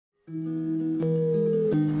Be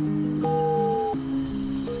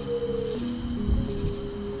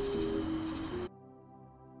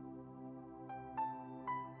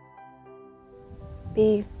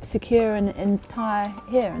secure and entire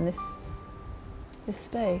here in this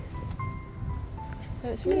space. So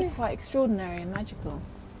it's really quite extraordinary and magical.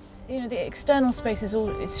 You know, the external space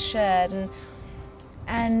is shared,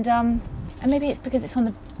 and maybe it's because it's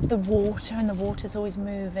on the water, and the water's always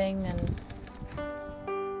moving. And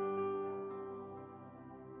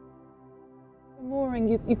mooring,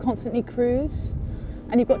 you constantly cruise,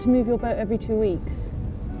 and you've got to move your boat every 2 weeks.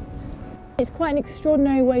 It's quite an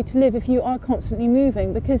extraordinary way to live if you are constantly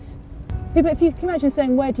moving, because if you can imagine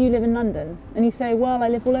saying, where do you live in London? And you say, well, I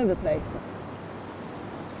live all over the place.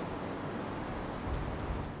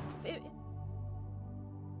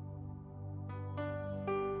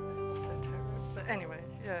 But anyway,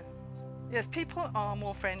 yeah. Yes, people are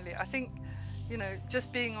more friendly. I think, you know,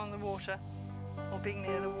 just being on the water or being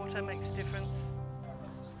near the water makes a difference.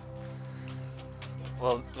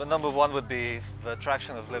 Well, the number one would be the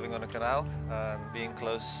attraction of living on a canal and being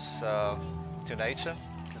close to nature,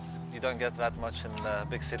 because you don't get that much in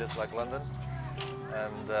big cities like London.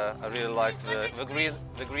 And I really liked the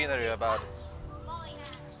greenery about it.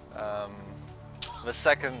 The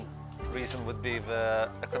second reason would be the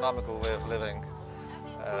economical way of living,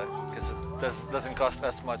 because it doesn't cost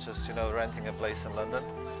as much as, you know, renting a place in London.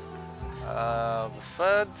 The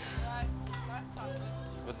third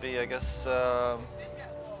would be, I guess,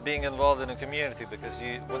 being involved in a community, because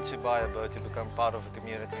once you buy a boat, you become part of a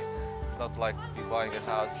community. It's not like you buying a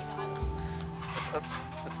house.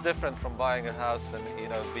 It's different from buying a house and, you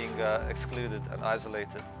know, being excluded and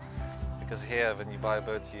isolated. Because here, when you buy a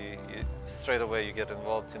boat, you straight away you get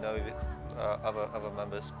involved, you know, other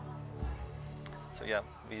members. So yeah,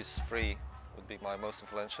 these three would be my most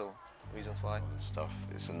influential reasons why.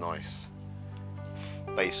 It's a nice,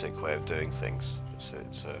 basic way of doing things.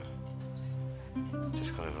 It's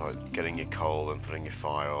just kind of like getting your coal and putting your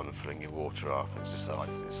fire on and filling your water up.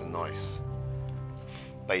 It's a nice,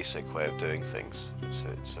 basic way of doing things.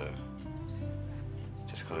 It's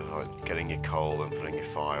just kind of like getting your coal and putting your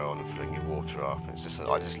fire on and filling your water up.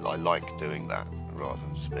 I like doing that rather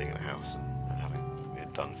than just being in a house and having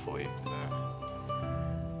it done for you.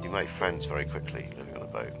 You make friends very quickly living on a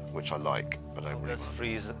boat, which I like, but I don't really like.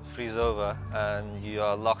 Freeze over, and you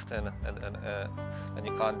are locked in, and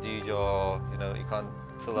you can't do you can't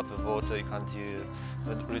fill up with water, you can't do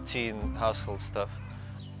the routine household stuff.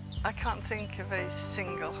 I can't think of a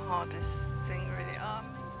single hardest thing really. I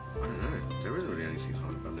don't know. There isn't really anything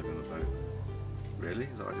hard about living on a boat, really,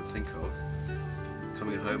 that I can think of.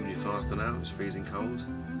 Coming home when your fire's gone out, it's freezing cold.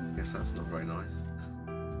 I guess that's not very nice.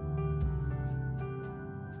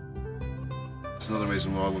 It's another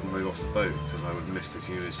reason why I wouldn't move off the boat, because I would miss the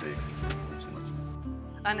community too much.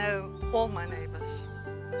 I know all my neighbours,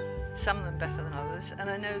 some of them better than others, and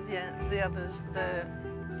I know the others, the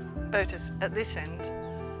boaters at this end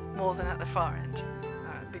more than at the far end,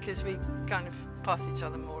 because we kind of pass each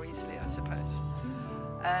other more easily, I suppose.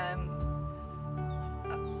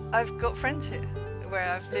 I've got friends here, where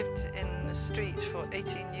I've lived in the street for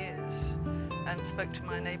 18 years and spoke to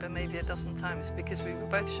my neighbour maybe a dozen times, because we were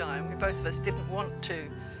both shy and both of us didn't want to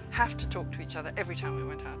have to talk to each other every time we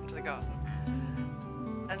went out into the garden.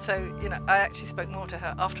 And so, you know, I actually spoke more to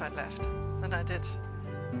her after I'd left than I did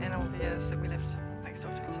in all the years that we lived next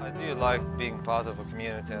door to each other. I do like being part of a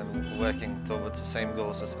community and working towards the same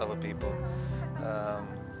goals as other people,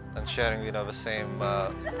 and sharing, you know, the same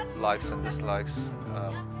likes and dislikes.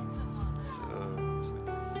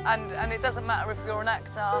 And it doesn't matter if you're an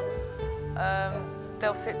actor,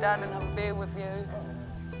 they'll sit down and have a beer with you.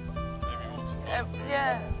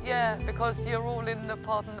 Yeah, because you're all in the,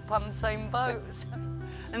 pardon the pun, same boat.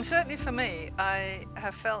 And certainly for me, I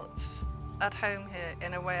have felt at home here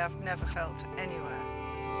in a way I've never felt anywhere.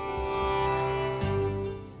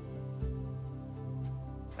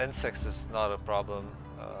 Insects is not a problem.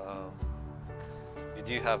 You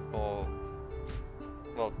do have more,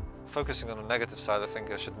 well, focusing on the negative side, I think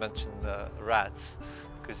I should mention rats,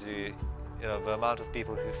 because you know, the amount of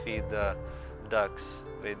people who feed ducks,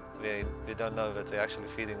 they don't know that they're actually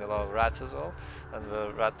feeding a lot of rats as well, and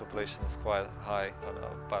the rat population is quite high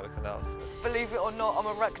by the canals. Believe it or not, I'm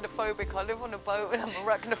arachnophobic. I live on a boat and I'm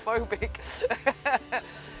arachnophobic.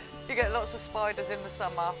 You get lots of spiders in the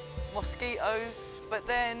summer, mosquitoes, but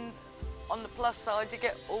then on the plus side you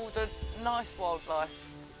get all the nice wildlife.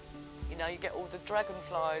 You know, you get all the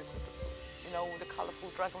dragonflies, you know, all the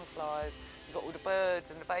colourful dragonflies. You've got all the birds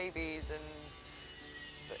and the babies and...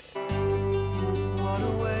 What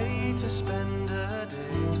a way to spend a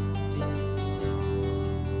day.